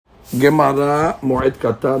Gemara Moed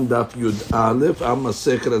Katan Daf Yud Aleph. Our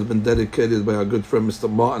Masechet has been dedicated by our good friend Mr.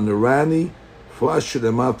 Martin Irani. Flash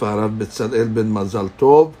Shema Farav Betzalel ben Mazal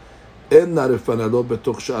Tov. En Narifanalo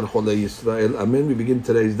Betuch Shar Cholei Yisrael. Amen. We begin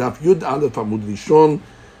today's Daf Yud Aleph Amud Rishon,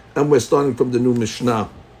 and we're starting from the new Mishnah.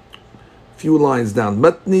 Few lines down.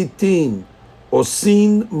 Matnitin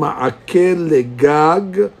Osin Ma'akel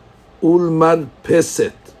Legag Ulmar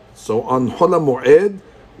Peset. So on Chola Moed,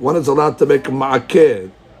 one is allowed to make a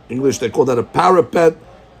ma'akeh. English, they call that a parapet,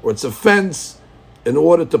 or it's a fence, in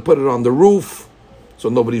order to put it on the roof, so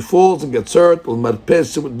nobody falls and gets hurt.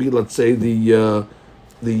 Marpes, it would be, let's say, the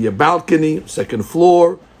balcony, second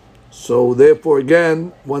floor. So therefore,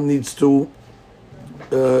 again, one needs to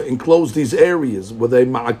enclose these areas with a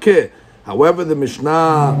ma'akeh. However, the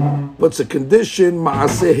Mishnah puts a condition,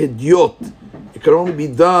 ma'aseh hidyot. It can only be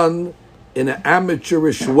done in an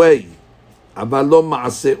amateurish way. Avalo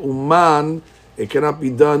ma'aseh uman. It cannot be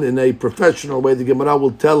done in a professional way. The Gemara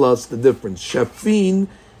will tell us the difference. Shafin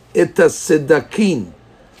eta sedakin.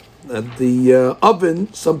 The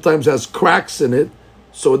oven sometimes has cracks in it,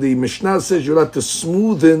 so the Mishnah says you'll have to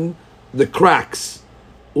smoothen the cracks.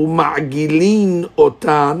 Uma'gilin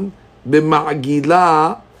otan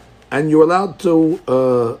b'ma'gila, and you're allowed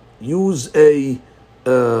to use a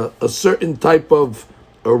certain type of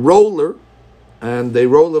a roller, and they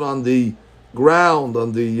roll it on the ground,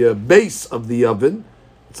 on the base of the oven.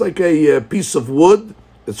 It's like a piece of wood.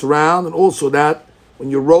 It's round, and also that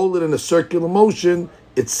when you roll it in a circular motion,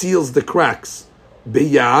 it seals the cracks.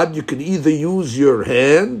 Biyad, you can either use your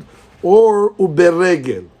hand or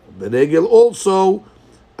uberegel. Uberegel also,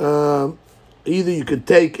 either you could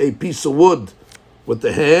take a piece of wood with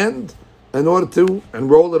the hand in order to, and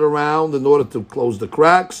roll it around in order to close the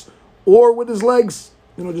cracks, or with his legs,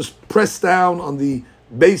 just press down on the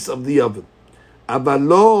base of the oven.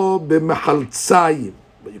 Avalo b'mechaltzayim,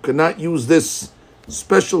 but you cannot use this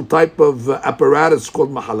special type of apparatus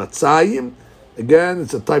called mehalatzayim. Again,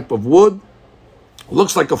 it's a type of wood,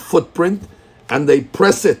 looks like a footprint, and they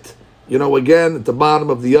press it, again at the bottom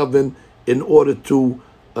of the oven in order to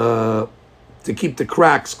keep the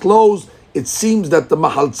cracks closed. It seems that the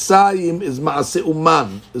mechaltzayim is ma'aseh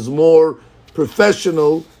uman, is more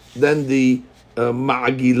professional than the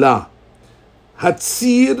ma'agilah.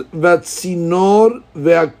 Hatzir v'atzinor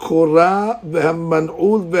v'akora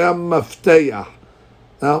v'hamman'ul v'hammafteach.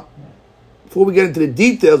 Now, before we get into the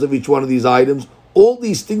details of each one of these items, all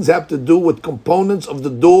these things have to do with components of the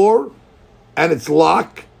door and its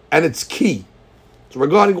lock and its key. So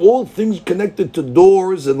regarding all things connected to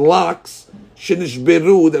doors and locks,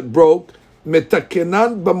 shenishberu, that broke,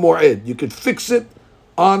 metakenan b'mo'ed, you could fix it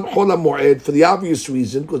on Chol HaMo'ed for the obvious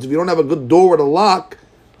reason, because if you don't have a good door with a lock,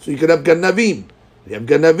 so you could have ganavim. If you have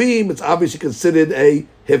ganavim, it's obviously considered a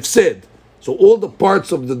hefsed. So all the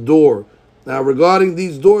parts of the door. Now regarding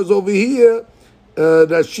these doors over here,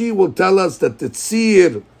 Rashi will tell us that the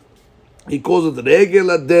tzir, he calls it regel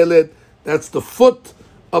adelet, that's the foot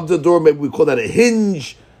of the door. Maybe we call that a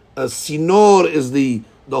hinge. A sinor is the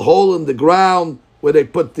hole in the ground where they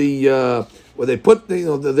put the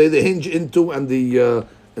hinge into, and the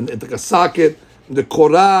like a socket. The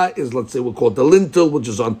korah is, let's say, we'll call it the lintel, which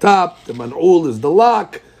is on top. The man'ul is the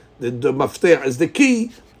lock. The mafteach is the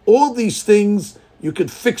key. All these things you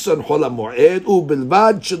could fix on Chol HaMo'ed.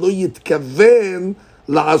 U'bilvad shelo yitkaven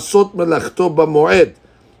la'asot melachto b'mo'ed,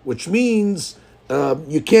 which means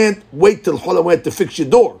you can't wait till Chol HaMo'ed to fix your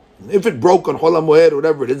door. If it broke on Chol HaMo'ed or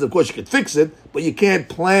whatever it is, of course you could fix it, but you can't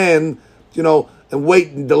plan, and wait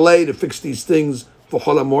and delay to fix these things for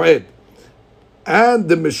Chol HaMo'ed. And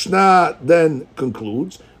the Mishnah then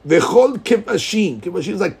concludes, V'chol kevashim.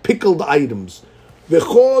 Kevashim is like pickled items.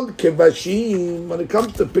 V'chol kevashim, when it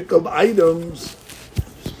comes to pickled items,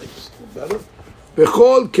 just make this better.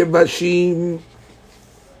 V'chol kevashim,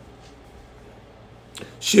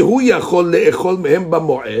 shehu yachol le'echol mehem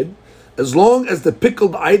b'mo'ed, as long as the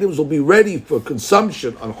pickled items will be ready for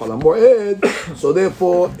consumption on Chol HaMo'ed, so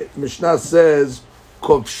therefore, Mishnah says,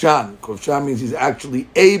 kovshan. Kovshan means he's actually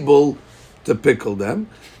able to pickle them.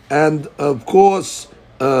 And of course,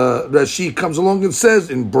 Rashi comes along and says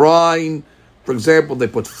in brine, for example, they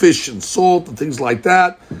put fish and salt and things like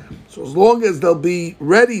that. So as long as they'll be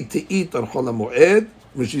ready to eat on Chol HaMo'ed,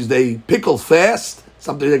 which is they pickle fast,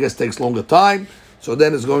 something I guess takes longer time, so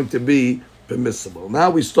then it's going to be permissible. Now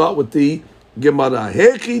we start with the Gemara.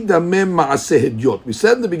 Hechi damem ma'aseh hidyot. We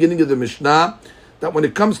said in the beginning of the Mishnah that when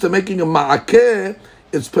it comes to making a ma'akeh,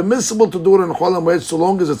 it's permissible to do it on Chol HaMo'ed so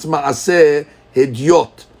long as it's ma'aseh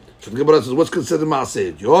hidyot. So the Gemara says, what's considered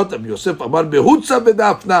ma'aseh hidyot? Rabbi Yosef amar behutza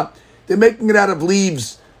v'dafna. They're making it out of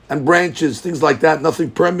leaves and branches, things like that,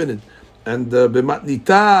 nothing permanent. And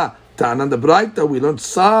b'matnita ta'anan the Braita we learned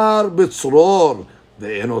sar b'tzror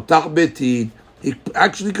ve'enotach betit. He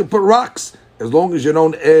actually could put rocks as long as you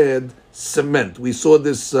don't add cement. We saw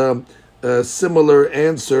this similar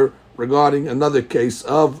answer regarding another case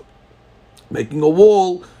of making a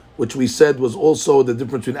wall, which we said was also the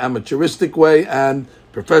difference between amateuristic way and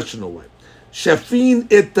professional way.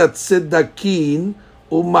 Shafin et tzeddakin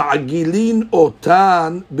u'ma'agilin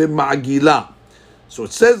otan b'ma'agila. So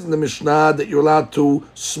it says in the Mishnah that you're allowed to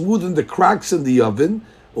smoothen the cracks in the oven.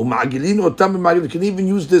 U'ma'agilin otan b'ma'agila. You can even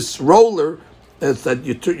use this roller that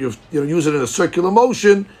you use it in a circular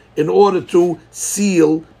motion in order to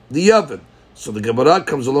seal the oven. So the Gemara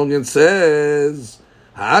comes along and says,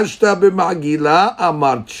 Hashta b'ma'agila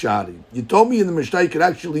amart shari. You told me in the Mishnah you could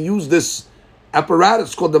actually use this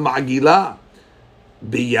apparatus called the ma'agila.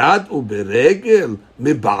 Biyad u'beregel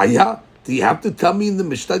mibaya. Do you have to tell me in the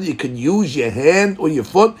Mishnah that you can use your hand or your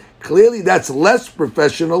foot? Clearly that's less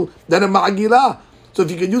professional than a ma'agila. So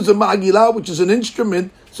if you can use a ma'agila, which is an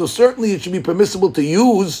instrument, so certainly it should be permissible to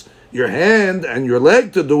use your hand and your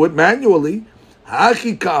leg to do it manually.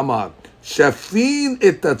 Hachi ka'amar. Shafin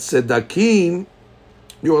et tzeddakin.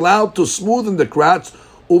 You're allowed to smoothen the cracks.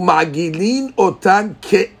 U'ma'agilin otan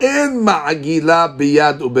ke'en ma'agila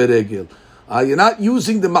biyad u'beregel. You're not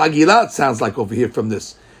using the ma'agila, it sounds like over here from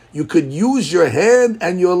this. You could use your hand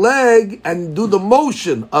and your leg and do the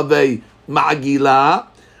motion of a ma'agila,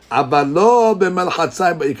 abalo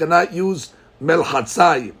b'melchatzayim, but you cannot use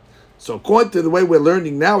melchatzayim. So according to the way we're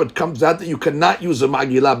learning now, it comes out that you cannot use a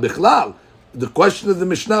ma'agila bichlal. The question of the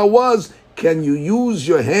Mishnah was, can you use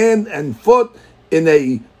your hand and foot in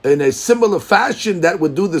a similar fashion that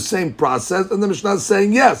would do the same process? And the Mishnah is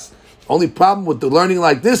saying yes. Only problem with the learning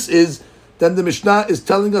like this is then the Mishnah is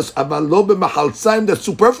telling us about lo b'machaltzayim, that's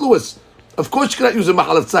superfluous. Of course you cannot use a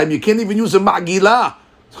machaltzayim. You can't even use a ma'agila.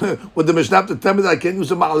 Would the Mishnah have to tell me that I can't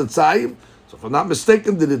use a machaltzayim? So if I'm not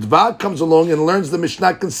mistaken, the Ritva comes along and learns the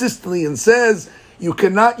Mishnah consistently and says you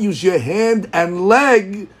cannot use your hand and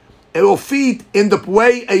leg or feet in the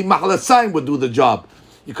way a machaltzayim would do the job.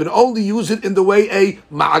 You can only use it in the way a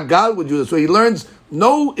ma'agal would do it. So he learns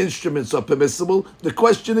no instruments are permissible. The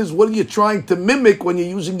question is, what are you trying to mimic when you're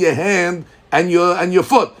using your hand and your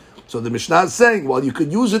foot? So the Mishnah is saying, well, you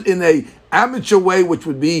could use it in a amateur way, which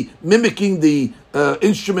would be mimicking the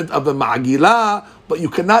instrument of a ma'agila, but you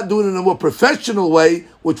cannot do it in a more professional way,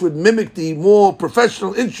 which would mimic the more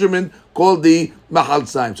professional instrument called the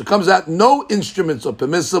machaltzayim. So it comes out no instruments are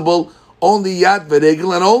permissible, only yad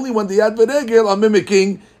v'regel, and only when the yad v'regel are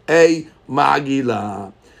mimicking a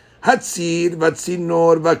ma'agila. Hatzir,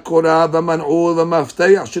 vatzinor, vakora, vaman'ul,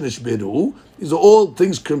 vamafteach shenishberu. These are all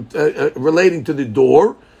things relating to the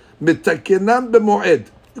door. Mitakenam b'mo'ed.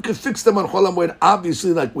 You can fix them on Chol HaMoed.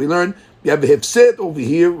 Obviously, like we learned, you have a hefset over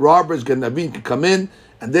here. Robbers, ganavim can come in,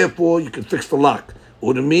 and therefore you can fix the lock.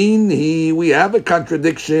 Urmin, we have a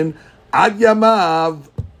contradiction. Ad yamav,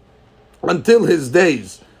 until his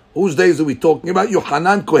days. Whose days are we talking about?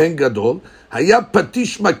 Yohanan Kohen Gadol. Hayab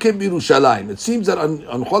patish makeh b'Yerushalayim. It seems that on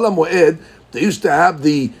Chol HaMoed, they used to have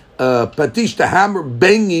the patish, the hammer,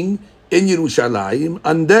 banging in Yerushalayim,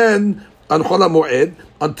 and then on Chol HaMoed,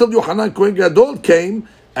 until Yohanan Kohen Gadol came,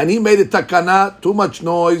 and he made a takana, too much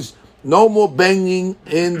noise, no more banging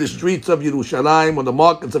in the streets of Yerushalayim or the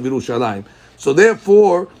markets of Yerushalayim. So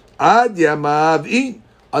therefore, ad yamav,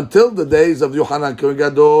 until the days of Yohanan Kohen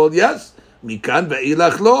Gadol, yes, mikan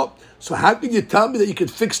ve'ilach lo. So how can you tell me that you could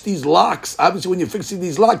fix these locks? Obviously, when you're fixing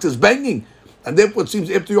these locks, it's banging. And therefore, it seems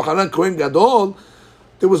after Yohanan Kohen Gadol,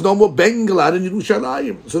 there was no more banging allowed in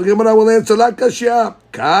Yerushalayim. So the Gemara will answer like Kashya.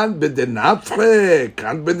 Kan b'denafre,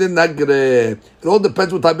 kan b'denagre. It all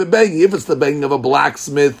depends what type of banging. If it's the banging of a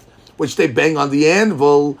blacksmith, which they bang on the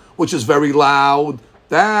anvil, which is very loud,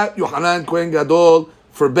 that Yohanan Kohen Gadol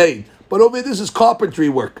forbade. But over here, this is carpentry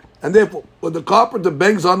work. And therefore, when the carpenter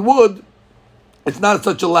bangs on wood, it's not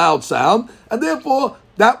such a loud sound, and therefore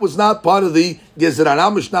that was not part of the Gezerah. Now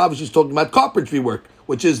Mishnah is talking about carpentry work,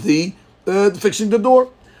 which is the fixing the door.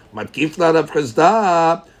 Matkifla Rav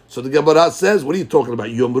Chizda. So the Gemara says, what are you talking about?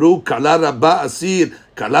 Yomru kala rabba asir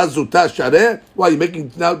kala zuta shareh. Why are you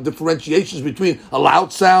making now differentiations between a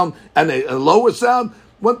loud sound and a lower sound?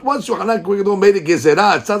 Once Yohanan Kohen Gadol made a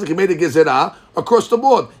gezerah, it sounds like he made a gezerah across the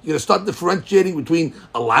board. You're going to start differentiating between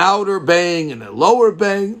a louder bang and a lower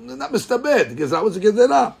bang. Not mistabed, because that was a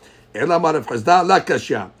gezerah. Ela marav chazda la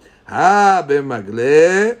kasha. Ha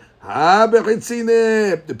b'magle, ha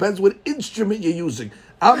b'chitzine. Depends what instrument you're using.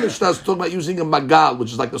 Our Mishnah is talking about using a magal,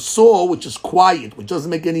 which is like a saw, which is quiet, which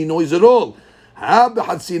doesn't make any noise at all. Ha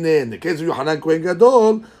b'chatzine. In the case of Yohanan Kohen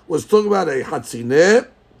Gadol, was talking about a chatzine,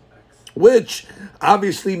 which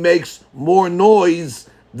obviously makes more noise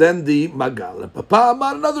than the magal. Papa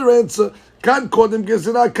Amar, another answer. Kan kodem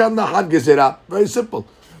gezerah, kan lahad gezerah. Very simple.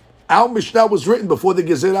 Our Mishnah was written before the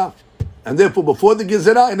gezerah. And therefore, before the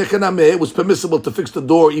gezerah in the Echanameh, it was permissible to fix the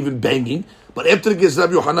door, even banging. But after the gezerah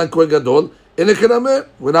of Yohanan Kohen Gadol, in the Echanameh,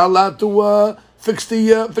 we're not allowed to fix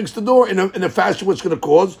the door in a fashion which is going to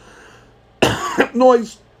cause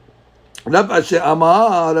noise. Rav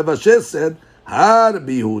Asher said, Har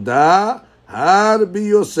Bihuda, Har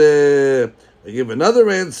Yosef. We give another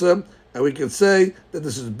answer, and we can say that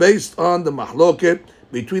this is based on the mahloket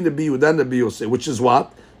between the Bihuda and the Yosef, which is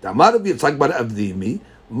what? Damar Yitzhak bar Avdimi,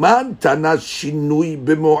 Man Tana Shinui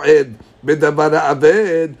B'Moed B'Davar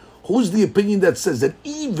Aved. Who's the opinion that says that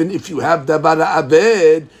even if you have Davar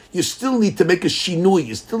Aved, you still need to make a Shinui,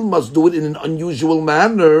 you still must do it in an unusual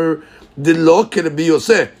manner? The law can be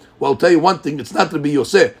Yosef. Well, I'll tell you one thing, it's not Rabbi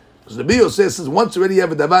Yosef. Because Rabbi Yosef says once you already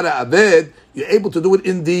have a Davar Aved, you're able to do it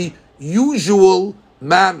in the usual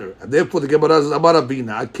manner. And therefore the Gemara says, Amar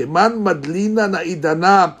Rabina, Keman Madlina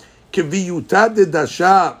Na'idana Keviyuta de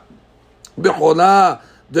Dasha Bechola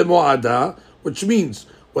de Mo'ada, which means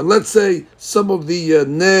when, let's say, some of the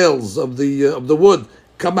nails of the wood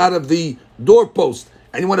come out of the doorpost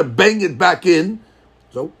and you want to bang it back in,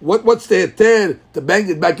 so what's the heter to bang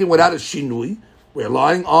it back in without a shinui? We're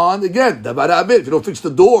relying on, again, davar aved. If you don't fix the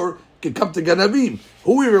door, it can come to ganavim.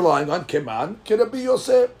 Who are we relying on? Keman, Rabbi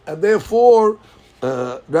Yosef. And therefore,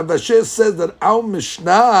 Rav Asher says that our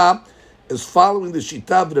Mishnah is following the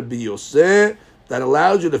Shita of Rabbi Yosef that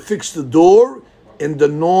allows you to fix the door in the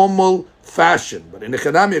normal fashion. But in the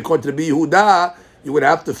Echanami, according to Rabbi Yehuda, you would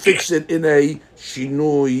have to fix it in a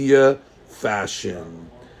shinui fashion.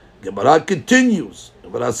 Gemara continues.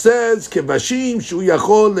 Gemara says, Kevashim shu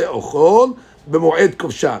yachol le'ochol b'moed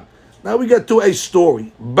kovshan. Now we get to a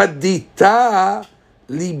story. Badita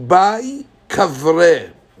libai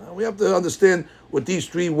kavre. Now we have to understand what these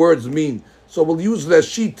three words mean. So we'll use that.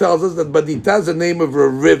 She tells us that Badita is the name of a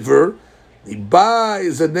river. Liba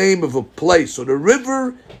is the name of a place. So the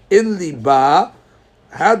river in Liba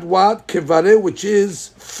had what? Kevare, which is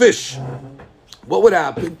fish. What would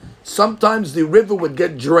happen? Sometimes the river would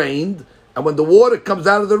get drained, and when the water comes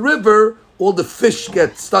out of the river, all the fish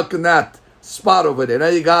get stuck in that spot over there. Now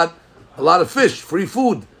you got a lot of fish, free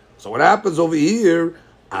food. So what happens over here?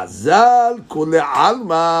 Azal kule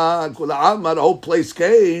alma, the whole place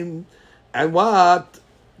came, and what?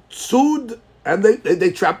 Tsud, and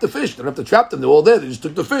they trapped the fish. They don't have to trap them, they're all there, they just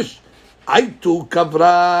took the fish. Aitu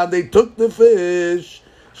kavra, they took the fish.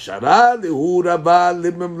 Shara lehu rabba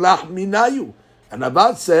limemlach minayu. And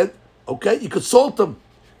Abad said, okay, you could salt them.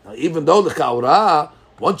 Now, even though the chaura,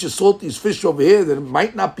 once you salt these fish over here, then it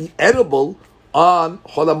might not be edible on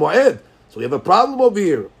Chol HaMoed. So we have a problem over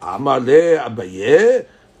here. Amar le Abaye.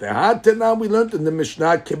 Now we learned in the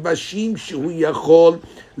Mishnah, Kebashim shehu yachol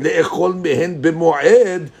le'echol mehen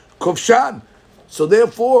b'moed kovshan. So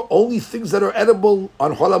therefore, only things that are edible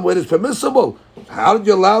on Chol HaMoed is permissible. How did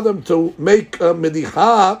you allow them to make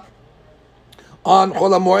medicha on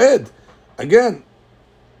Chol HaMoed? Again,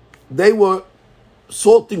 they were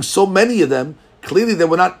salting so many of them. Clearly, they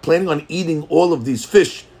were not planning on eating all of these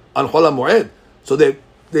fish on Chol HaMoed. So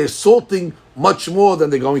they're salting much more than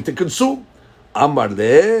they're going to consume. Amar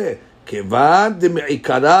le kevan de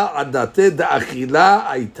me'ikara adate da'achila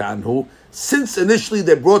aitanhu. Since initially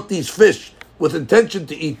they brought these fish with intention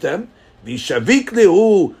to eat them, vishavik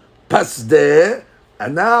lehu pasdeh,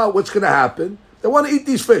 and now what's going to happen? They want to eat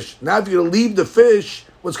these fish. Now if you're going to leave the fish,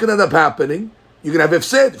 what's going to end up happening? You're going to have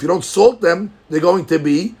ifsed. If you don't salt them, they're going to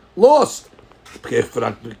be lost. It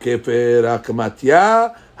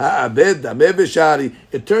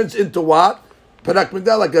turns into what? Like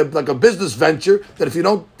a business venture that if you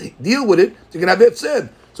don't deal with it, you're going to have ifsed.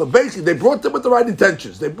 So basically, they brought them with the right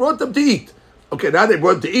intentions. They brought them to eat. Okay, now they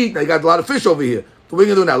brought them to eat. Now you got a lot of fish over here. What are we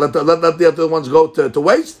going to do now? Let the other ones go to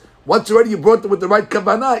waste? Once already you brought them with the right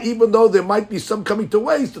kavanah, even though there might be some coming to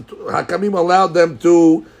waste, Hakamim allowed them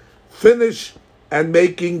to finish and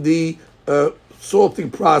making the salting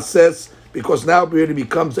process, because now it really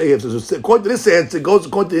becomes a. So according to this answer, it goes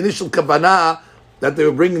according to the initial kavanah that they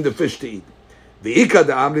were bringing the fish to eat. The Ika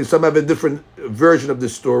the Amri, some have a different version of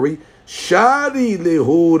this story. Shari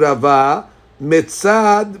lehu rava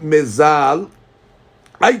metzad mezal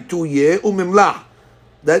aituye umimlah.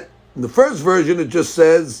 That in the first version it just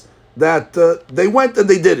says that they went and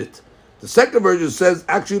they did it. The second version says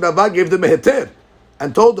actually Rava gave them a heter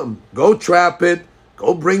and told them go trap it,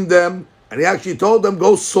 go bring them, and he actually told them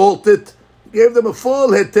go salt it. He gave them a full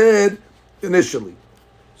heter initially.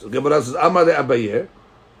 So Gemara says Amar le Abaye.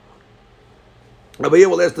 Abaye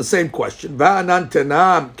will ask the same question. Va'anan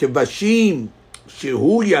tenam kevashim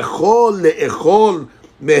shehu yachol le'echol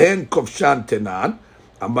mehen kovshan tenan.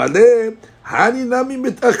 Amale hani nami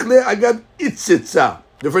mitachle agad itzitza.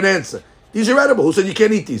 Different answer. These are edible. Who said you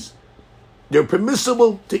can't eat these? They're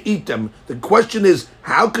permissible to eat them. The question is,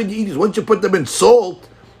 how can you eat these? Once you put them in salt,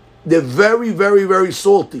 they're very, very, very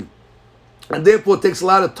salty. And therefore it takes a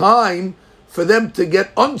lot of time for them to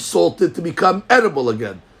get unsalted to become edible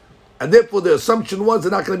again. And therefore the assumption was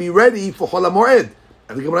they're not going to be ready for Chol HaMoed.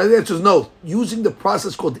 And the Gemara answer is no. Using the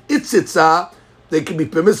process called itzitza, they can be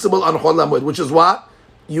permissible on Chol HaMoed, which is what?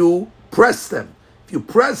 You press them. If you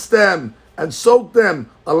press them and soak them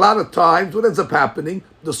a lot of times, what ends up happening?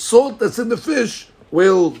 The salt that's in the fish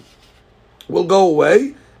will go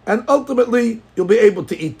away, and ultimately you'll be able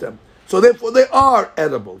to eat them. So therefore they are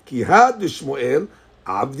edible. Ki had Shmuel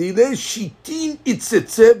avdile shitin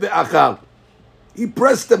itzitze ve'achal. He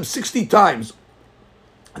pressed them 60 times.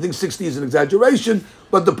 I think 60 is an exaggeration,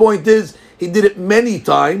 but the point is he did it many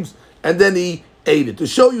times and then he ate it. To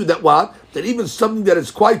show you that what? That even something that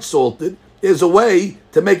is quite salted, there's a way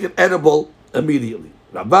to make it edible immediately.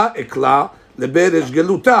 Rava ekla leberesh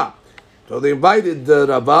geluta. So they invited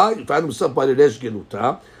Rava, he found himself by the resh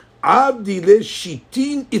geluta. Avdi le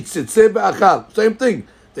shitin itzitze ve'achal. Same thing.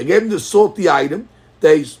 They gave him the salty item.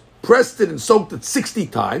 They pressed it and soaked it 60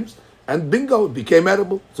 times. And bingo, it became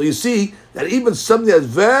edible. So you see that even something that's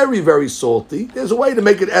very, very salty, there's a way to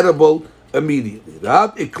make it edible immediately.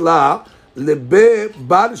 Rav Ikla lebe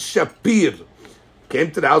Bar Shapir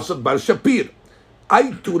came to the house of Bar Shapir.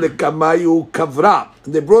 Aitu lekamayu kavra.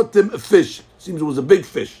 And they brought him a fish. Seems it was a big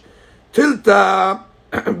fish. Tilta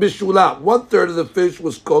bishula. 1/3 of the fish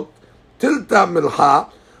was cooked. Tilta milha.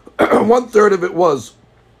 1/3 of it was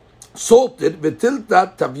salted.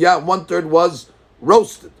 Vitilta tavya. 1/3 was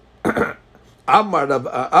roasted. Amar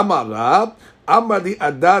Rab, Amar the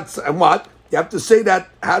Adat, and what? You have to say that,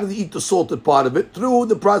 how do they eat the salted part of it? Through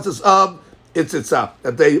the process of itzitza,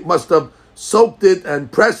 that they must have soaked it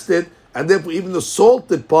and pressed it, and therefore even the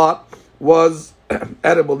salted part was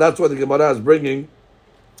edible. That's why the Gemara is bringing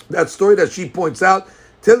that story that she points out,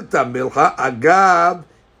 Tilta Milcha Agav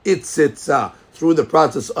Itzitza, through the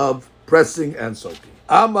process of pressing and soaking.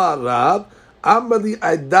 Amar Rab, Amar the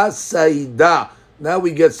Adat Saida. Now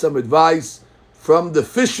we get some advice from the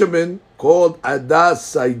fisherman called Adas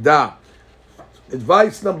Saida.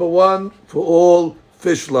 Advice number 1 for all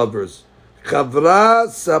fish lovers. Chavra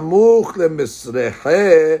samuch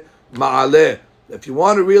lemisreche ma'aleh. If you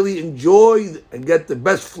want to really enjoy and get the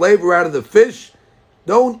best flavor out of the fish,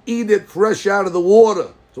 don't eat it fresh out of the water.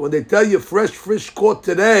 So when they tell you fresh fish caught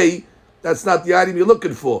today, that's not the item you're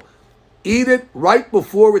looking for. Eat it right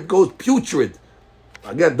before it goes putrid.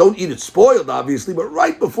 Again, don't eat it spoiled, obviously, but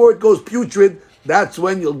right before it goes putrid, that's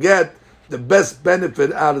when you'll get the best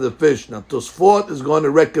benefit out of the fish. Now, Tosfot is going to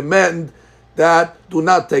recommend that do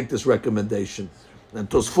not take this recommendation. And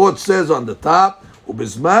Tosfot says on the top,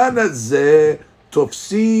 "Ubizman hazeh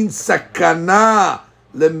tofsin sakana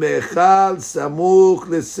lemechal samuch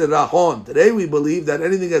lesirachon." Today, we believe that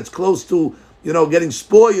anything that's close to, getting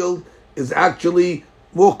spoiled is actually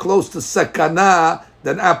more close to sakana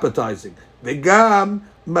than appetizing. Vegam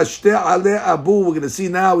mashte ale abu. We're going to see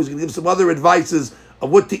now. He's going to give some other advices of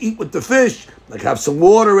what to eat with the fish, like have some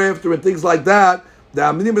water after and things like that. The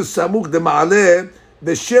samuk de ma'aleh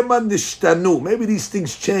b'shema nishtanu. Maybe these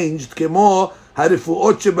things changed. Kemo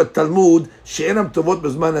harifuot shebetalmud she'enam tovot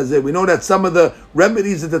b'zman hazeh. We know that some of the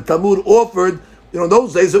remedies that the Talmud offered,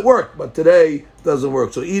 those days it worked, but today it doesn't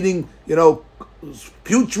work. So eating,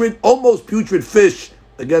 putrid, almost putrid fish,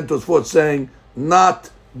 again, Tosfot saying not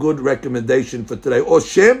good recommendation for today. Or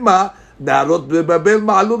shema narot bebabel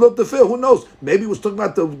ma'alulot tefeh. Who knows? Maybe he was talking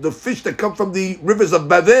about the fish that come from the rivers of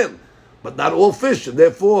Babel, but not all fish, and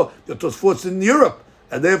therefore the Tosfot's in Europe,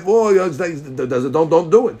 and therefore don't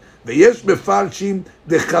do it. Veyesh mefarshim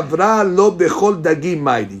dechavra lo bechol dagim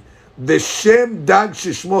ma'idi veshem dag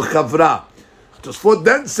sheshmo chavra. Tosfot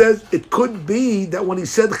then says it could be that when he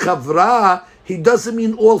said chavra, he doesn't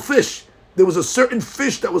mean all fish. There was a certain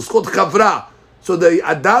fish that was called chavra. So the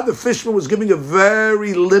Adad, the fisherman, was giving a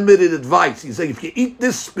very limited advice. He's saying, if you eat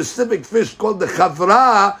this specific fish called the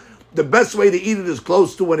chavra, the best way to eat it is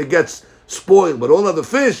close to when it gets spoiled. But all other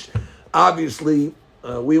fish, obviously,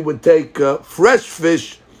 we would take fresh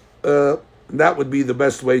fish, and that would be the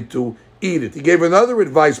best way to eat it. He gave another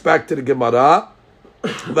advice back to the Gemara.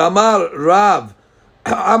 V'amar Rav,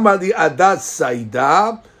 Amar the Adad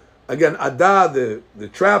Saida. Again, Adad, the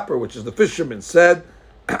trapper, which is the fisherman, said,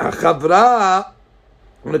 Chavra,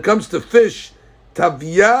 when it comes to fish,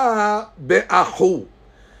 tavya be'ahu.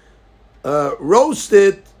 Roast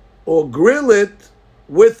it or grill it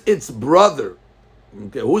with its brother.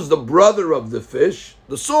 Okay, who's the brother of the fish?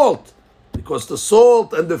 The salt. Because the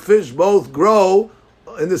salt and the fish both grow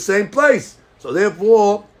in the same place. So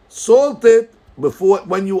therefore, salt it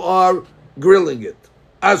when you are grilling it.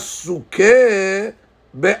 Asukeh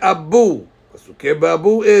be'abu. Asukeh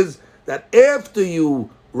be'abu is that after you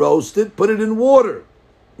roast it, put it in water.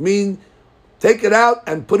 Take it out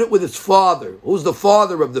and put it with its father. Who's the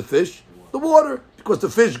father of the fish? The water. Because the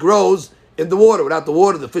fish grows in the water. Without the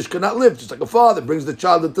water, the fish cannot live. Just like a father brings the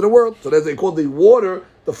child into the world. So that's they call the water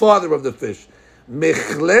the father of the fish.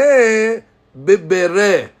 Mechle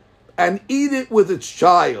bibere. And eat it with its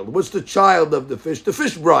child. What's the child of the fish? The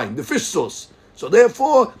fish brine, the fish sauce. So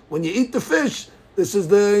therefore, when you eat the fish, this is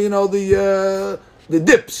the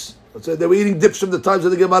dips. Let's say they were eating dips from the times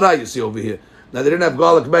of the Gemara, you see over here. Now they didn't have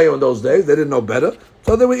garlic mayo in those days, they didn't know better.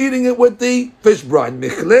 So they were eating it with the fish brine.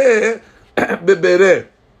 Michle bibere.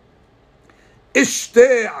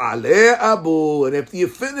 Ishte ale abu. And after you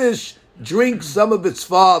finish, drink some of its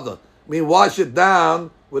father. Wash it down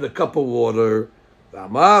with a cup of water.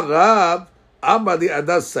 Amar Rav, Amar di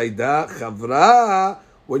adas saida chavra.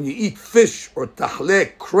 When you eat fish or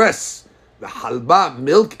tahle, cress, the halba,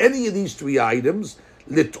 milk, any of these three items,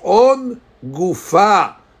 liton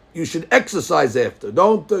gufa. You should exercise after.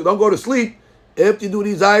 Don't go to sleep. After you do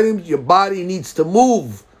these items, your body needs to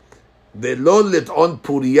move. Velo liton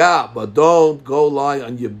puriya, but don't go lie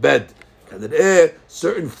on your bed. And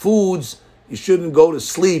certain foods you shouldn't go to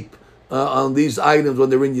sleep on these items when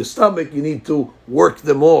they're in your stomach. You need to work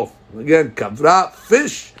them off. Again, kavra,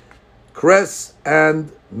 fish, cress,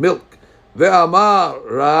 and milk. Ve'amar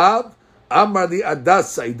Rav, Amar di adas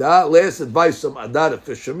saida. Last advice from Adar, a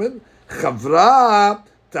fisherman. Chavra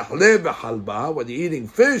tahle v'halba. When you're eating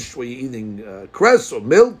fish, when you're eating cress or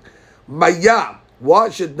milk, maya.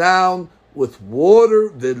 Wash it down with water.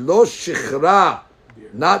 Ve'lo shichra,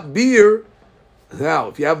 not beer. Now,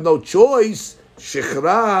 if you have no choice,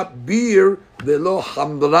 shichra, beer, ve'lo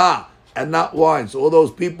hamra, and not wine. So all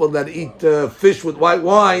those people that eat fish with white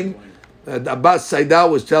wine, Abbas Saida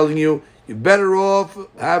was telling you, you're better off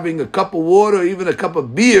having a cup of water, even a cup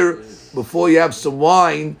of beer, before you have some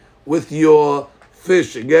wine with your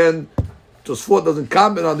fish. Again, Tosfot doesn't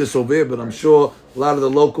comment on this over here, but I'm sure a lot of the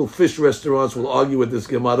local fish restaurants will argue with this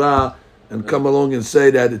Gemara and come along and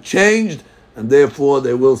say that it changed, and therefore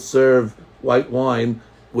they will serve white wine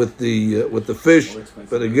with the fish.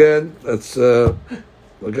 But again, that's again,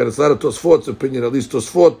 it's not a Tosfot's opinion. At least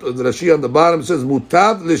Tosfot, the Rashi on the bottom says,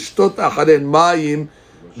 "Mutav lishtot acharen mayim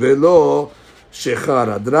velo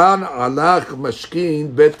shechar." Adran alach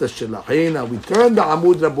mashkin bet shelachin. We turn the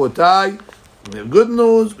Amud Rabotai. We have good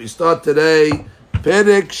news. We start today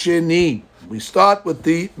Perek Sheni. We start with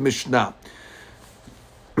the Mishnah.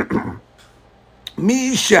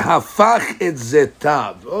 Mi shehafach et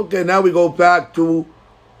zetav. Okay, now we go back to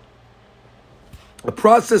a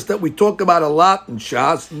process that we talk about a lot in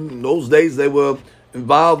Shas. In those days, they were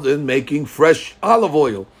involved in making fresh olive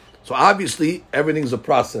oil. So obviously, everything's a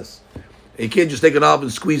process. You can't just take an olive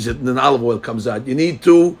and squeeze it and then olive oil comes out. You need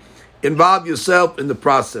to involve yourself in the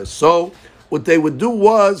process. So what they would do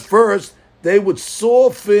was, first, they would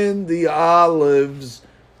soften the olives.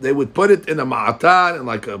 They would put it in a ma'atan, in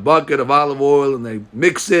like a bucket of olive oil, and they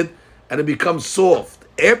mix it, and it becomes soft.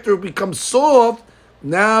 After it becomes soft,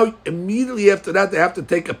 now, immediately after that, they have to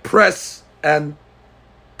take a press and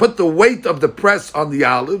put the weight of the press on the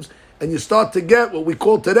olives, and you start to get what we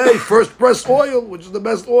call today first press oil, which is the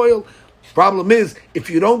best oil. Problem is, if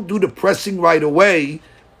you don't do the pressing right away,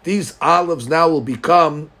 these olives now will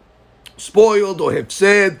become spoiled or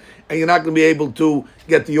hefsed, and you're not going to be able to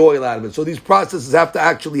get the oil out of it. So these processes have to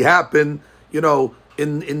actually happen,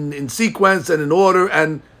 in sequence and in order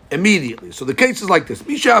and immediately. So the case is like this.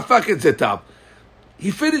 Misha hafach et zetav. He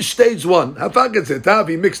finished stage one. Hafach et zetav.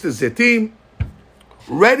 He mixed the zetim,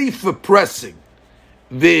 ready for pressing.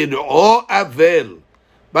 V'ro avel.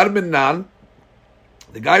 Barminan,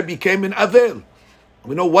 the guy became an avel.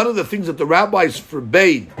 We know one of the things that the rabbis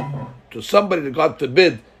forbade to somebody that God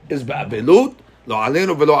forbid is ba'avelut, lo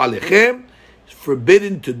aleinu v'lo alechem. It's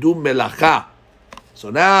forbidden to do melacha. So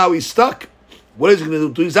now he's stuck. What is he going to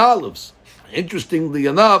do to his olives? Interestingly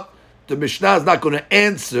enough, the Mishnah is not going to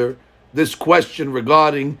answer this question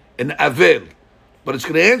regarding an avel, but it's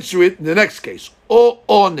going to answer it in the next case. O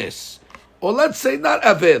ones, or let's say not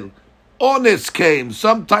avel, ones came,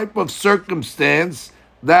 some type of circumstance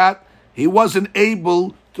that he wasn't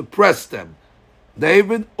able to press them.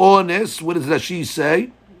 David, ones, what does Rashi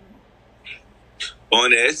say?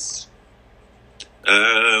 Ones.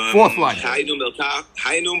 Fourth line.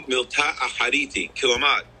 Haynu milta achariti,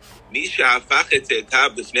 kilomat. מי שהפך את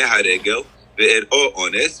צאתיו לפני הרגל והראו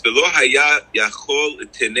אונס, ולא היה יכול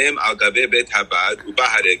לתנם על גבי בית הבד ובא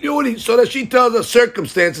הרגל. So that she tells us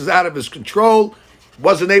circumstances out of his control,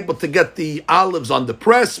 wasn't able to get the olives on the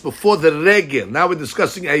press before the regel. Now we're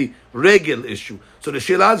discussing a regel issue. So the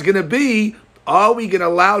shelah is going to be, are we going to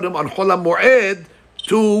allow them on Chol HaMoed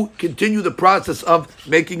to continue the process of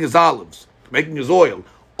making his olives, making his oil?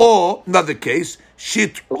 Or, another case,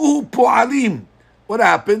 Shit'u Po'alim. What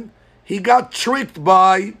happened? He got tricked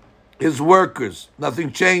by his workers.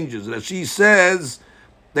 Nothing changes. As she says,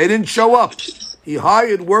 they didn't show up. He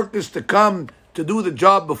hired workers to come to do the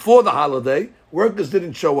job before the holiday. Workers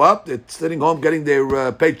didn't show up. They're sitting home getting their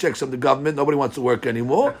paychecks from the government. Nobody wants to work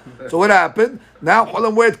anymore. So what happened? Now Chol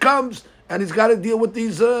HaMoed comes, and he's got to deal with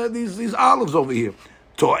these olives over here.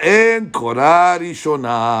 To'en korah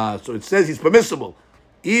rishona. So it says he's permissible,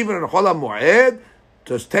 even in Chol HaMoed,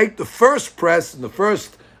 to take the first press and the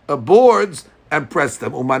first boards and press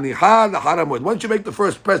them. Umaniha lahar HaMoed. Once you make the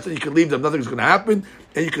first press, then you can leave them. Nothing's going to happen,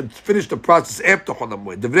 and you can finish the process after Chol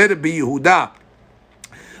HaMoed. Devrei Rabbi Yehuda.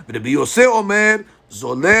 Rabbi Yosef Omer,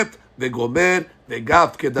 Zolef, Vegomer,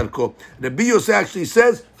 Vegav Kedarko. Rabbi Yosef actually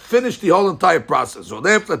says, finish the whole entire process.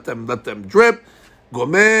 Zolef, let them drip.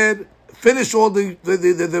 Gomer, finish all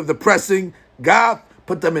the pressing. Gav,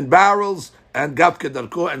 put them in barrels, and Gav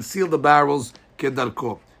Kedarko, and seal the barrels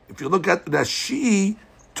Kedarko. If you look at Rashi,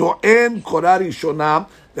 To'en Korah Rishona,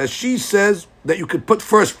 that she says that you could put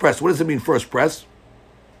first press. What does it mean, first press?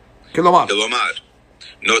 Kilomar.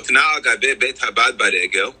 נותנה על גבי בית הבד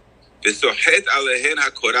ברגל, וסוחט עליהן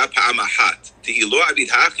הקורה פעם אחת. תהילו עביד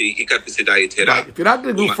הכי, עיקר פסידה יתרה. If you're not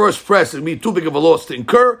going to do first press, it would be too big of a loss to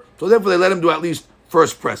incur, so therefore they let him do at least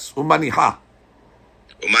first press. ומניחה.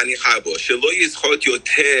 ומניחה בו, שלא יזחוט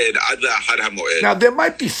יותר עד לאחר המועד. Now there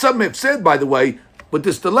might be some have said, by the way, with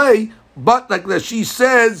this delay, but like she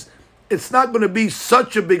says, it's not going to be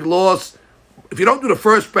such a big loss. If you don't do the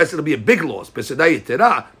first press, it'll be a big loss. פסידה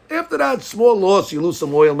יתרה. After that, small loss, you lose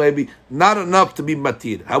some oil maybe, not enough to be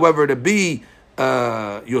matir. However, to be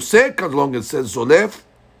Yosef comes along and says Zolef.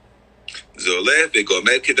 Zolef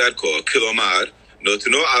vegomer kedarko, kilomar,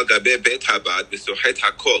 notno al gabe bet habad, v'sochet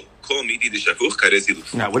hakol, kol midi d'shafuch kare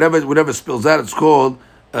ziluf. Now, whatever spills out, it's called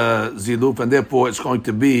ziluf, and therefore it's going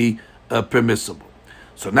to be permissible.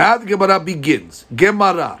 So now the Gemara begins.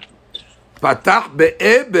 Gemara, patach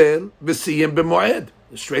be'ebel v'siyem b'moed.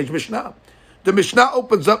 A strange Mishnah. The Mishnah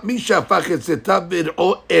opens up Misha Fachet Zetavir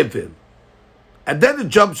O Evil. And then it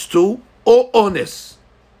jumps to O Ones.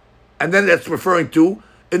 And then that's referring to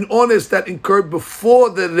an Ones that incurred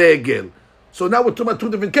before the Regel. So now we're talking about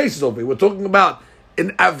two different cases over here. We're talking about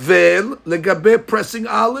an Avel, Legabe pressing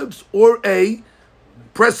olives, or a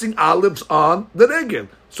pressing olives on the Regel.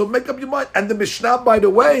 So make up your mind. And the Mishnah, by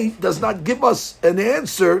the way, does not give us an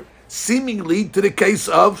answer seemingly to the case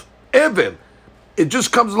of Evil. It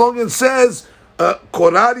just comes along and says,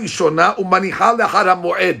 Korah Rishona umaniha lehar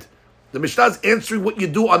hamoed. The Mishnah is answering what you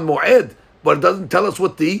do on Moed, but it doesn't tell us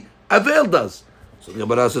what the Avel does. So the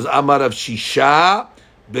Gemara says, Amar Rav Shisha,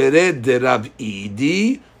 Bered de Rav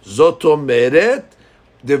Idi, Zotomeret,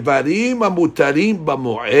 Devarim amutarim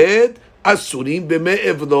b'moed, Asurim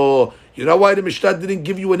b'me'evlo. You know why the Mishnah didn't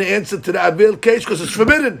give you an answer to the Avel case? Because it's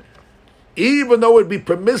forbidden. Even though it would be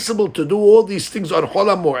permissible to do all these things on Chol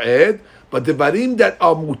HaMoed, but the varim that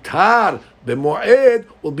are mutar b'moed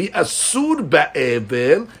will be asur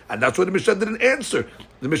ba'evel, and that's what the Mishnah didn't answer.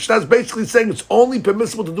 The Mishnah is basically saying it's only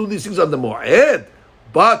permissible to do these things on the moed,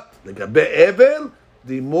 but like a be'evel,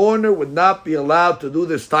 the mourner would not be allowed to do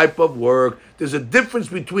this type of work. There's a difference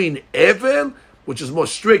between evel, which is more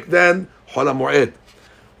strict than chol hamoed.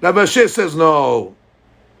 Rav Ashi says no.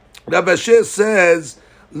 Rav Ashi says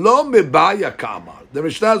lo mebaya kamar. The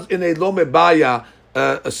Mishnah is in a lo mebaya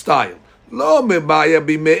style. לא מבעיה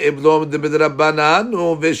בימי אבלום דבדרבנן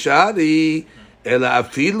ושארי, אלא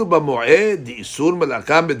אפילו במועד איסור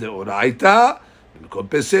מלאכה בדאורייתא, במקום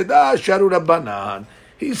פסדה שרו רבנן.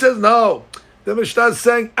 He says no. The Mishnah is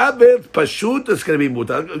saying, Aviv Pashut is going to be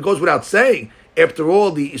mutar. It goes without saying. After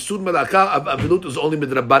all, the isur melaka of avilut is only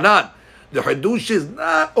midrabanan. The hadush is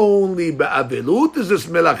not only ba'avilut is this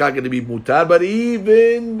melaka going to be mutar, but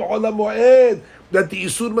even olam moed that the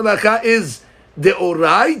isur melaka is the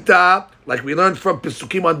oraita, like we learned from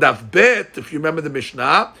Pesukim on Daf Bet, if you remember the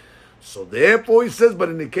Mishnah. So therefore he says, but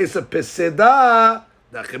in the case of Peseda,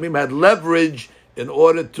 the Achamim had leverage in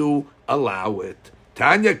order to allow it.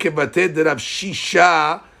 Tanya kevated Rav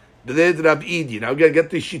Shisha, b'led Rav Idi. Now we got to get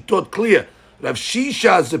the shitot clear. Rav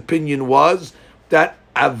Shisha's opinion was that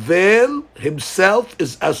Avel himself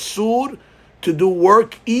is asur to do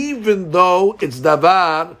work even though it's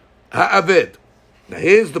davar ha'aved. Now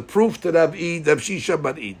here's the proof to Rav Shisha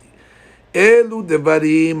bar Idi. Elu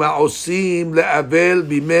devarim ha'osim le'avel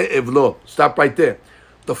bimei evlo. Stop right there.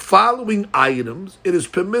 The following items, it is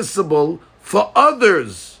permissible for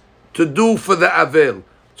others to do for the avel.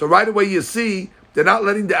 So right away you see, they're not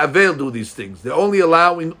letting the avel do these things. They're only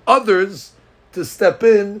allowing others to step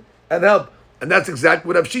in and help. And that's exactly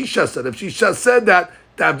what Rav Shisha said. Rav Shisha said that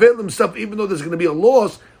the avel himself, even though there's going to be a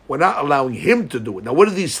loss, we're not allowing him to do it. Now what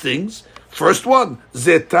are these things? First one,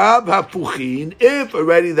 zetav hafuchin, if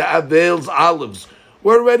already the avel's olives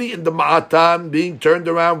were already in the ma'atan, being turned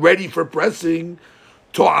around, ready for pressing,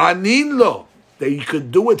 to'anin lo, they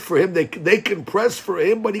could do it for him, they can press for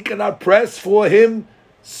him, but he cannot press for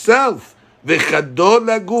himself. V'chadol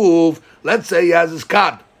laguf, let's say he has his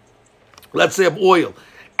cod, let's say of oil,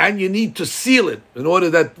 and you need to seal it in order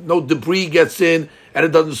that no debris gets in and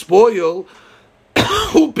it doesn't spoil,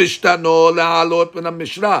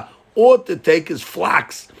 or to take his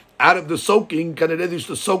flax out of the soaking. Canada used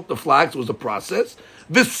to soak the flax, it was a process.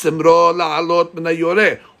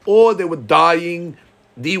 Or they were dyeing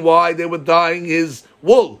they were dyeing his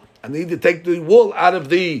wool, and they need to take the wool out of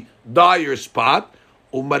the dyer spot.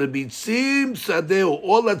 Or let's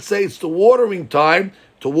say it's the watering time,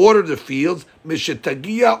 to water the fields, when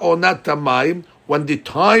the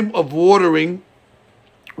time of watering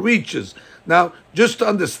reaches. Now, just to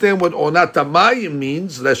understand what onat hamayim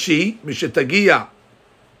means, Rashi, mishetagia.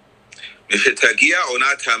 משתגיע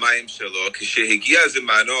עונת המים שלו, כשהגיע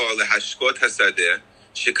זמנו להשקות השדה,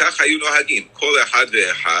 שכך היו נוהגים, כל אחד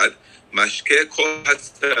ואחד, משקה כל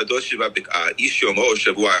הצדו שבבקעה, איש יומו או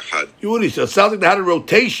שבוע אחד. Yuri, so it sounds like they had a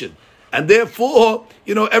rotation. And therefore,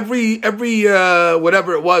 every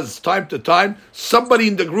whatever it was, time to time, somebody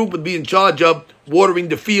in the group would be in charge of watering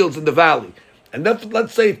the fields in the valley. And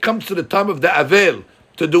let's say it comes to the time of the Avel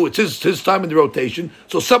to do it. It's his time in the rotation.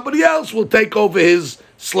 So somebody else will take over his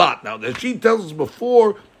slot. Now, the sheet tells us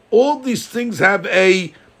before, all these things have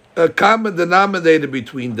a common denominator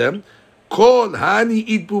between them. Kol hani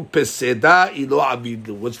ipu peseda ilo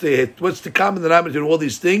avidu. What's the common denominator in all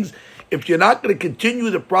these things? If you're not going to continue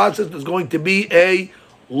the process, there's going to be a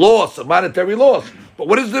loss, a monetary loss. But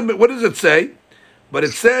what does it say? But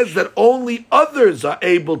it says that only others are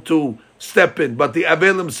able to step in, but the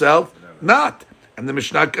Avel himself not. And the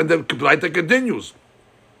Mishnah and the Braita continues.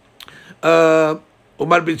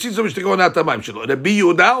 Umar bin Sisa mishtego nat hamayim shelo. Rabbi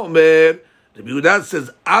Yehuda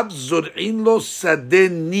says abzor'in lo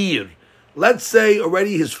sadeh nir. Let's say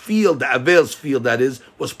already his field, the Avel's field that is,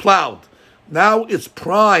 was plowed. Now it's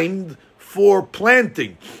primed for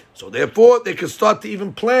planting. So therefore they can start to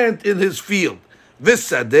even plant in his field.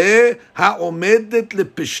 V'sadeh ha'omedet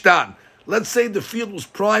lepishtan. Let's say the field was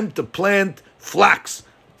primed to plant flax,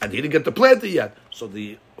 and he didn't get to plant it yet. So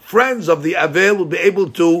the friends of the Avel will be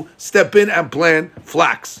able to step in and plant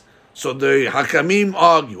flax. So the Hakamim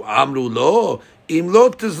argue, Amru lo, im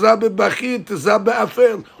lo tizra be'bachir, tizra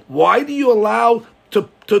be'afel. Why do you allow to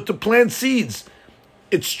plant seeds?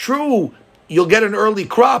 It's true, you'll get an early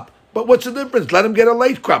crop, but what's the difference? Let him get a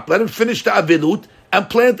late crop. Let him finish the Avilut and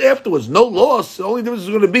plant afterwards. No loss. The only difference is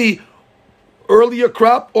going to be earlier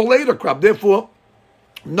crop or later crop. Therefore,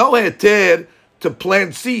 no heter to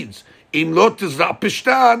plant seeds. Im lo tizra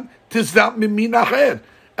pishtan, tizra mimin acher.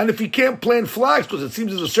 And if you can't plant flax, because it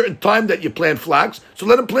seems there's a certain time that you plant flax, so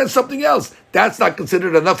let him plant something else. That's not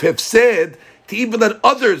considered enough hefsed to even let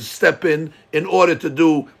others step in order to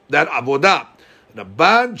do that avodah.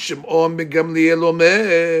 Rabban Shimon ben Gamliel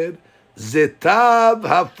omer, zetav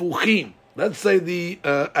hafuchim. Let's say the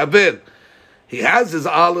Avel, he has his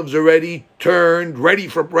olives already turned, ready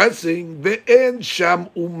for pressing. Ve'en sham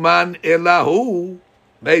uman elahu.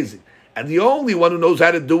 Amazing. And the only one who knows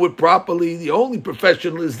how to do it properly, the only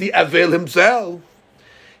professional, is the Avel himself.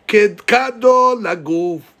 Kedkado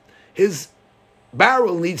laguf. His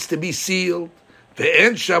barrel needs to be sealed.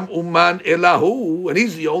 Ve'en sham uman elahu. And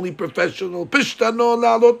he's the only professional. Pishtano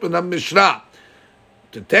lalot ben Mishra.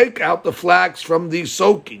 To take out the flax from the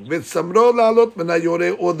soaking. V'samro lalot ben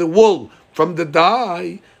hayore, or the wool from the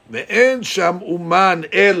dye. Ve'en sham uman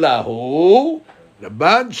elahu.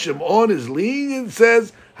 Rabban Shimon is lenient,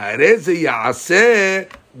 says, allow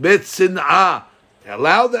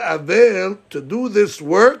the Avel to do this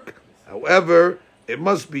work. However, it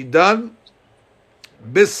must be done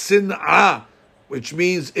bisin'ah, which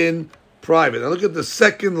means in private. Now look at the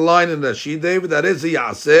second line in the sheet, David. Hareze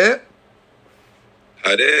ya'aseh.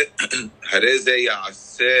 Hareze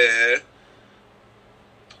ya'aseh.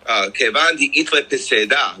 Kevan di'it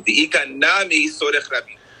lepeseda. Di'ika nami sorech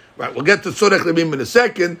rabim. Right, we'll get to sorech rabim in a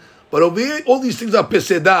second. But over here, all these things are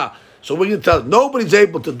peseda. So we're going to tell nobody's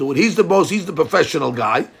able to do it. He's the boss, he's the professional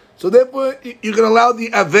guy. So therefore, you can allow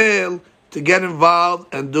the Avel to get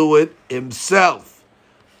involved and do it himself.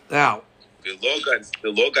 Now,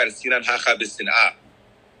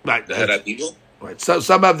 right. Right. So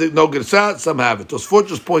some have the no Gersat, some have it. Tosfot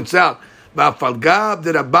just points out, Va'afalgav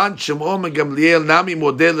de Rabban Shimon and Gamliel Nami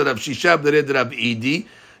model Rav Shishab de Rav Idi,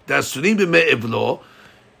 Dasunim b'me'evlo.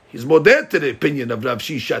 He's model to the opinion of Rav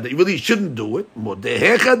Shisha that he really shouldn't do it.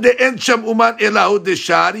 Modehecha de en sham uman elahu de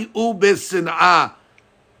shari u besin'ah.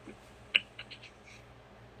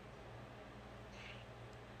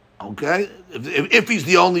 Okay, if he's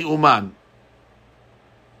the only uman.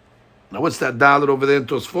 Now what's that dalet over there in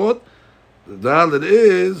Tosfot? The dalet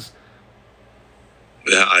is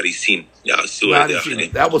Arisim.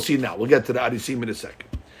 That we'll see now. We'll get to the Arisim in a second.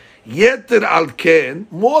 Yeter al ken,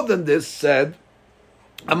 more than this, said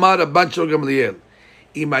Amar Rabban Shimon Gamliel,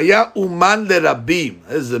 Imaya uman lerabim.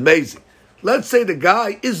 This is amazing. Let's say the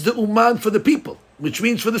guy is the uman for the people, which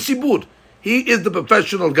means for the sibur. He is the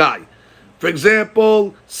professional guy. For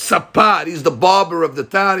example, Sapar, he's the barber of the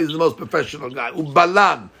town. He's the most professional guy.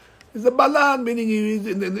 Ubalan, he's the balan, meaning he's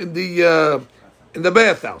in the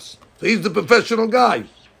bathhouse. So he's the professional guy.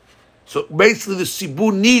 So basically, the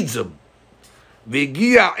sibur needs him.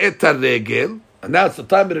 V'gia et regel, and now it's the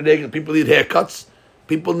time of the regel. People need haircuts.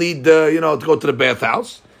 People need, to go to the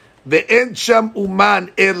bathhouse. Ve'en sham uman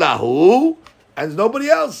elahu, and there's nobody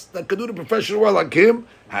else that can do the professional work like him.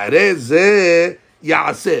 Harezeh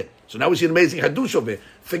ya'aseh. So now we see an amazing hadush over here.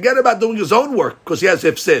 Forget about doing his own work, because he has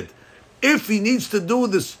ifsid. If he needs to do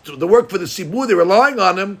the work for the sibur, they're relying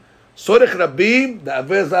on him. Sorech Rabim, the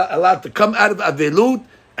Aver is allowed to come out of Avelut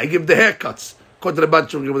and give the haircuts.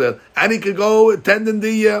 And he can go attend in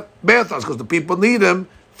the bathhouse, because the people need him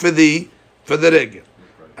for the regel.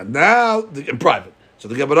 And now, in private. So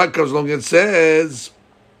the Gemara comes along and says,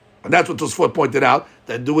 and that's what Tosfot pointed out,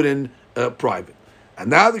 that do it in private. And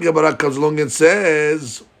now the Gemara comes along and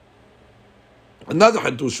says, another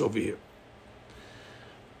hadush over here.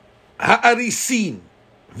 Ha'arisin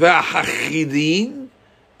v'achachirin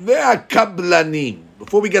v'akablanim.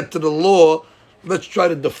 Before we get to the law, let's try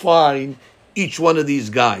to define each one of these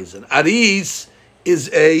guys. An aris is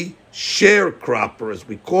a sharecropper, as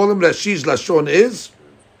we call him. Rashi's lashon is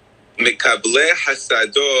Mekable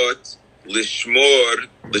hasadot lishmor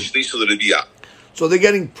l'shlish l'ribiyah. So they're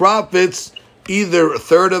getting profits, either a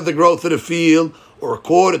third of the growth of the field, or a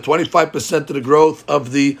quarter, 25% of the growth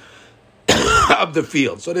of the of the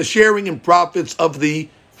field. So they're sharing in profits of the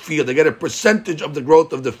field. They get a percentage of the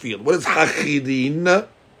growth of the field. What is hachirin?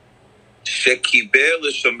 Shekiber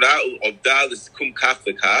l'shomra u'obda l'skum kach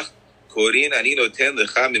v'kach korin ani noten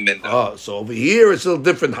lecha mimena. Oh, so over here it's a little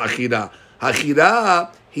different. Hachira.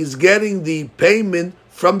 Hachira, he's getting the payment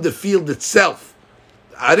from the field itself.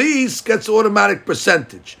 Aris gets automatic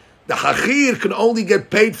percentage. The hachir can only get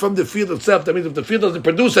paid from the field itself. That means if the field doesn't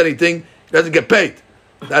produce anything, he doesn't get paid.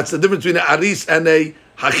 That's the difference between an aris and a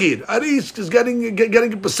hachir. Aris is getting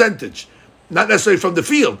a percentage, not necessarily from the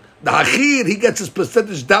field. The hachir, he gets his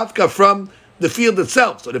percentage dafka from the field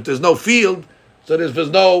itself. So if there's no field, so if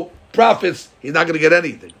there's no profits, he's not going to get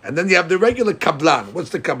anything. And then you have the regular kablan.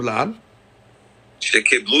 What's the kablan?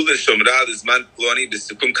 שקיבלו לשומרה לזמן פלוני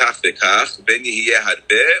בסיכום כך וכך, בין יהיה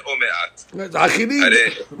הרבה או מעט.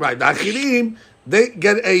 Right, the achirim, they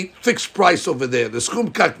get a fixed price over there. The skum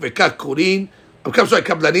kach vekach korin. I'm sorry,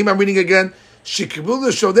 kablanim, I'm reading again. Shekibblu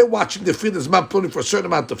l'shom, they're watching the field lizman ploni for a certain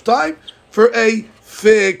amount of time for a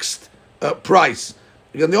fixed price.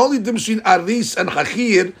 Again, the only difference between aris and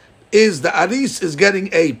hachir is the aris is getting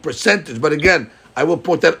a percentage, but again, I will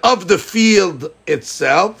point that of the field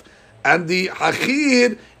itself, and the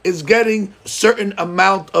hachir is getting a certain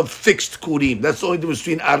amount of fixed kurim. That's the only difference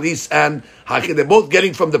between aris and hachir. They're both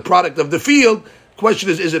getting from the product of the field. The question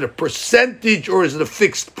is it a percentage or is it a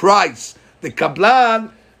fixed price? The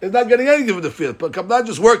kablan is not getting anything from the field, but kablan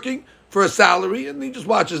just working for a salary and he just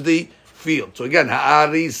watches the field. So again,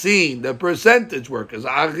 ha'arisin, the percentage workers,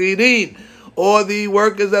 achirin, or the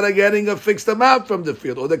workers that are getting a fixed amount from the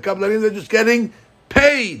field, or the kablanim, they're just getting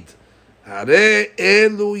paid. And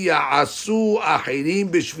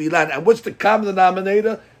what's the common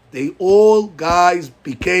denominator? They all guys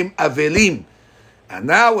became avelim. And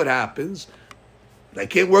now what happens? They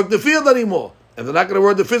can't work the field anymore. If they're not going to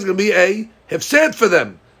work the field, it's going to be a hefsed for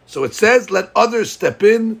them. So it says, let others step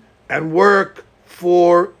in and work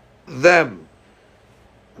for them.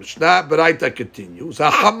 Mishnah Baraita continues.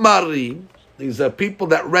 Hamarim, these are people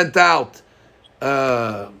that rent out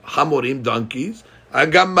hamorim, donkeys.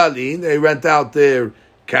 Agamalin, they rent out their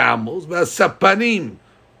camels. Sapanim,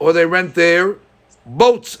 or they rent their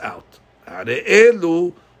boats out.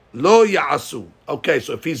 Elu lo ya'asu. Okay,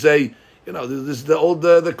 so if he's a This is the old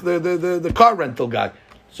the car rental guy.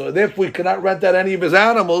 So therefore, he cannot rent out any of his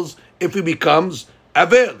animals if he becomes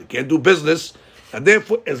avel. He can't do business, and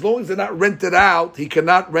therefore, as long as they're not rented out, he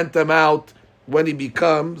cannot rent them out when he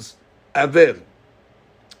becomes avel.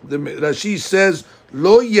 The Rashi says,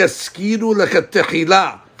 "Lo yaskiru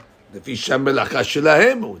lechatechila." If he's shemelacha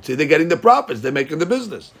shelahem, see, they're getting the profits, they're making the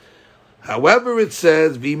business. However, it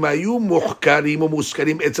says, "V'mayu muhkarim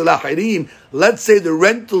u'muskarim etzel achirim." Let's say the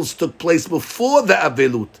rentals took place before the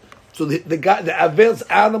avelut, so the avel's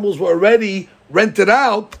animals were already rented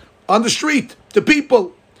out on the street to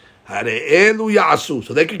people.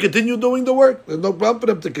 So they can continue doing the work. There's no problem for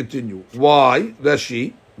them to continue. Why?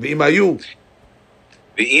 Rashi, v'imayu.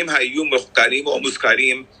 V'im hayu muhkarim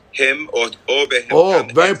u'muskarim hem or behem. Oh,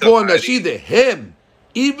 very important. Rashi, the him,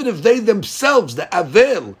 even if they themselves, the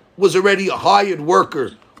avel, was already a hired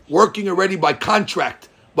worker, working already by contract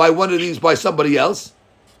by one of these, by somebody else.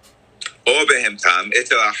 Right,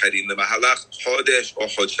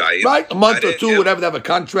 a month or two, whatever, they have a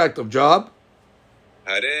contract of job.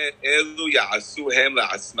 That's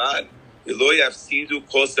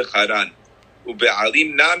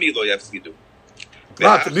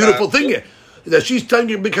a beautiful thing here. That she's telling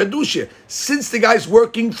you B'Kadusha, since the guy's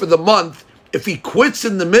working for the month, if he quits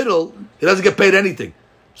in the middle, he doesn't get paid anything.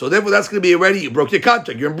 So therefore, that's going to be already, you broke your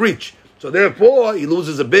contract, you're in breach. So therefore, he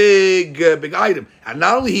loses a big item. And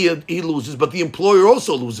not only he loses, but the employer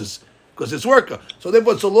also loses, because it's worker. So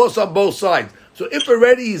therefore, it's a loss on both sides. So if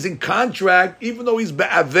already he's in contract, even though he's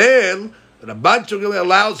be'avel, the Rabban really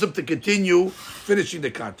allows him to continue finishing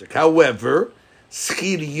the contract. However,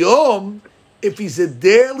 schir yom, if he's a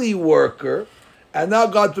daily worker, and now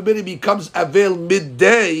God forbid he becomes avel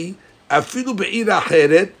midday, afilu be'ir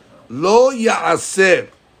acheret, lo ya'aseh.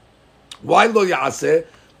 Why lo ya'aseh?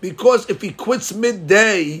 Because if he quits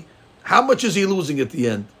midday, how much is he losing at the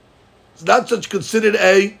end? It's not such considered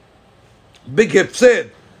a big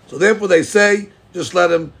hefsed. So therefore they say, just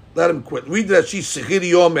let him quit. Read that she's schir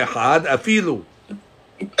yom echad, afilu.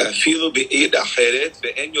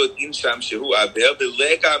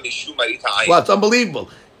 Well, it's unbelievable.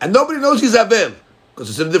 And nobody knows he's Avel, because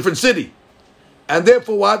it's in a different city. And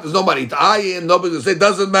therefore what? There's nobody to ayin, nobody to say,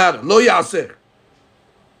 doesn't matter. Lo ya'aseh.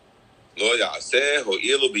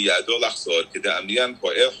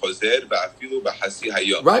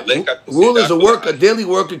 Right? Rule is a daily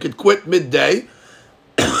worker could quit midday.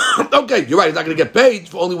 Okay, you're right, he's not going to get paid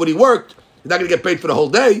for only what he worked. He's not going to get paid for the whole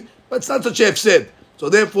day, but it's not such a hefsed. So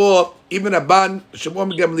therefore, even Abban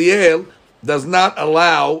Shimon Gamliel does not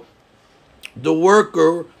allow the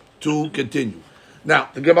worker to continue. Now,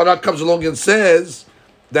 the Gemara comes along and says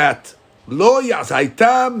that Lo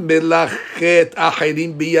Yazaitam Melachet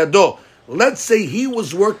Achirim Biyado. Let's say he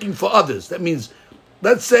was working for others. That means,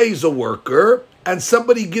 let's say he's a worker and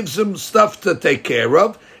somebody gives him stuff to take care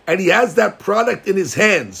of, and he has that product in his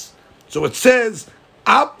hands. So it says,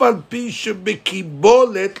 Apal Pisha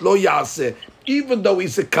Bekibolet Lo Yaseh. Even though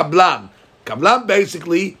he's a kablan. Kablan,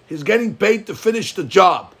 basically, he's getting paid to finish the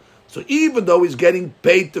job. So even though he's getting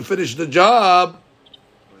paid to finish the job,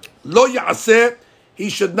 lo ya'aseh, he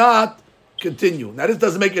should not continue. Now this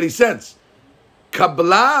doesn't make any sense.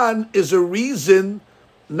 Kablan is a reason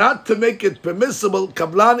not to make it permissible.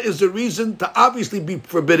 Kablan is a reason to obviously be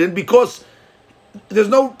forbidden, because there's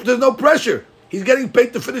no pressure. He's getting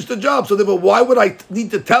paid to finish the job. So therefore, why would I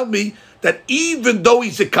need to tell me that even though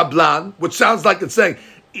he's a kablan, which sounds like it's saying,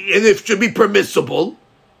 and it should be permissible,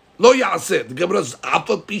 lo ya'aseh. The Gemara says,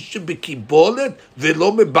 "Afal pisha bekibolet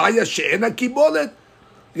velo mebaya she'ena kibolet."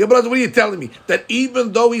 The Gemara says, what are you telling me? That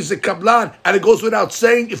even though he's a kablan, and it goes without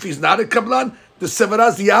saying, if he's not a kablan, the sevara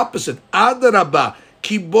is the opposite. Adarabah,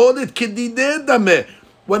 kibolet kedideh dameh.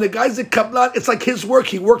 When a guy's a kablan, it's like his work.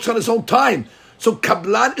 He works on his own time. So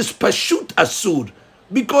kablan is pashut asur,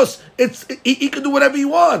 because he can do whatever he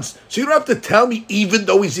wants. So you don't have to tell me even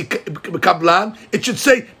though he's a kablan. It should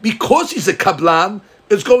say because he's a kablan,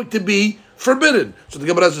 it's going to be forbidden. So the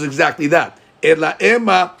Gemara says exactly that. Ela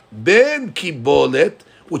ema ben kibolet,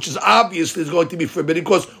 which is obviously is going to be forbidden,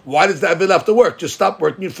 because why does the avil have to work? Just stop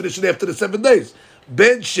working and finish it after the 7 days.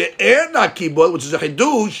 Ben she'ena kibolet, which is a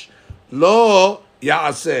hidush, lo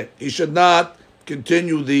ya'aseh. He should not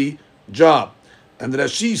continue the job. And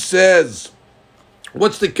Rashi says,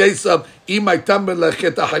 what's the case of imaitam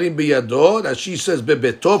melachet acharim biyado? Rashi says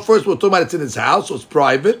bebeto. First, we're talking about it's in his house, so it's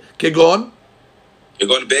private. Kegon.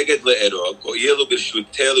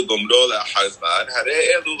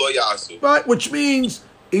 Right, which means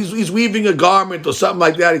he's weaving a garment or something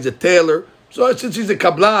like that. He's a tailor. So since he's a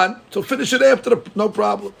kablan, so finish it after, no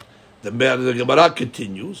problem. The Gemara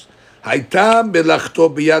continues. Haitam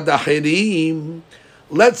belachto biyad achirim.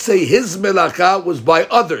 let's say his melacha was by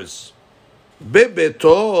others.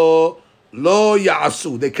 Bebeto lo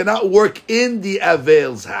ya'asu. They cannot work in the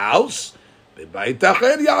Avel's house. Bebayit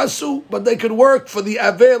acher ya'asu. But they could work for the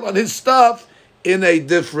Avel on his stuff in a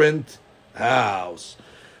different house.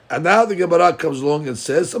 And now the Gemara comes along and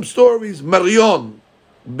says some stories. Marion,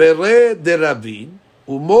 bere de Ravin,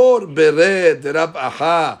 umor bere de Rab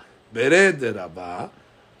Aha, bere de Rabba,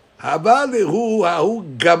 haba lehu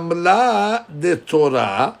hahu gamla de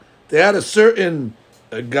Torah. They had a certain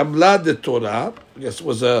gamla de Torah, I guess it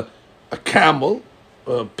was a camel,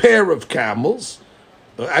 a pair of camels,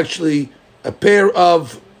 actually a pair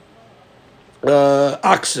of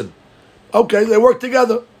oxen. Okay, they worked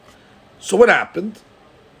together. So what happened?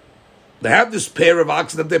 They have this pair of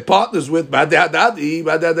oxen that they're partners with. That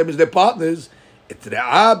means they're partners.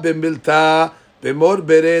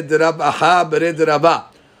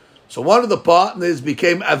 So one of the partners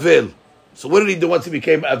became Avel. So what did he do once he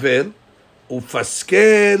became Avel?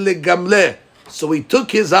 So he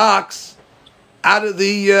took his ox out of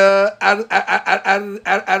the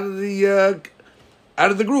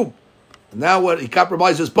out of the group. Now what? He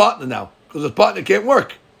compromised his partner now because his partner can't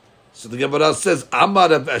work. So the Gemara says, Amar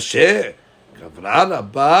Rav Asher, Gavrana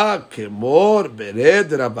ba kemor bered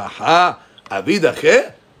Rabaha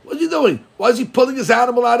avidache. What's he doing? Why is he pulling his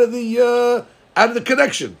animal out of the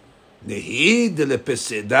connection? It's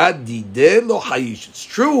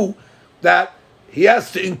true that he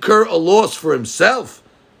has to incur a loss for himself.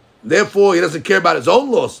 Therefore, he doesn't care about his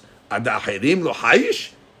own loss. He's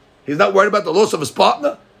not worried about the loss of his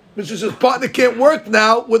partner. Which is his partner can't work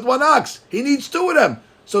now with one ox. He needs two of them.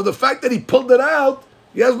 So the fact that he pulled it out,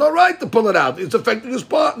 he has no right to pull it out. It's affecting his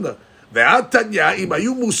partner. Didn't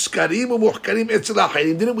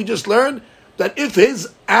we just learn that if his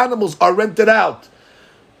animals are rented out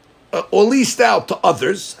or leased out to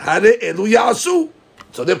others,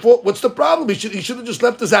 so therefore, what's the problem? He should have just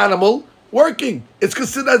left his animal working. It's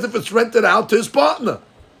considered as if it's rented out to his partner.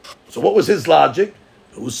 So what was his logic?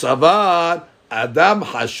 Usavar Adam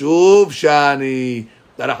Hashuv Shani.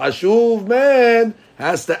 That a Hashuv man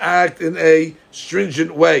has to act in a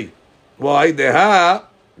stringent way. Why? Deha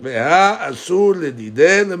asur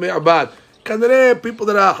ledideh leme'abad. Kanere, people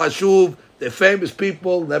that are Hashuv, they're famous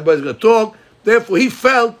people, and everybody's going to talk. Therefore, he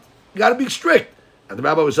felt, you got to be strict. And the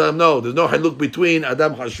rabbi was telling him, no, there's no haluk between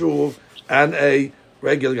Adam Hashuv and a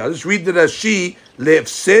regular guy. Let's read the Rashi.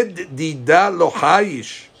 Lefsed dida lo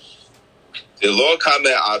hayish.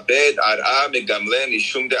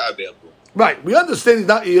 Right, we understand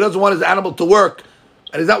he doesn't want his animal to work,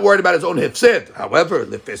 and he's not worried about his own hefsed. However,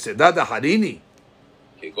 lefeseda da harini.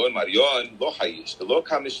 So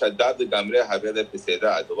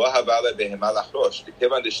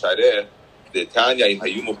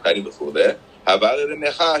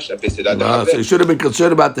he should have been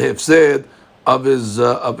concerned about the hefsed of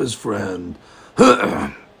his friend.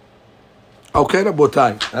 Okay,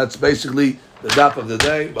 Rabotai. That's basically the daf of the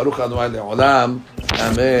day. Baruch Adonai le'olam.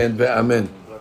 Amen ve'amen.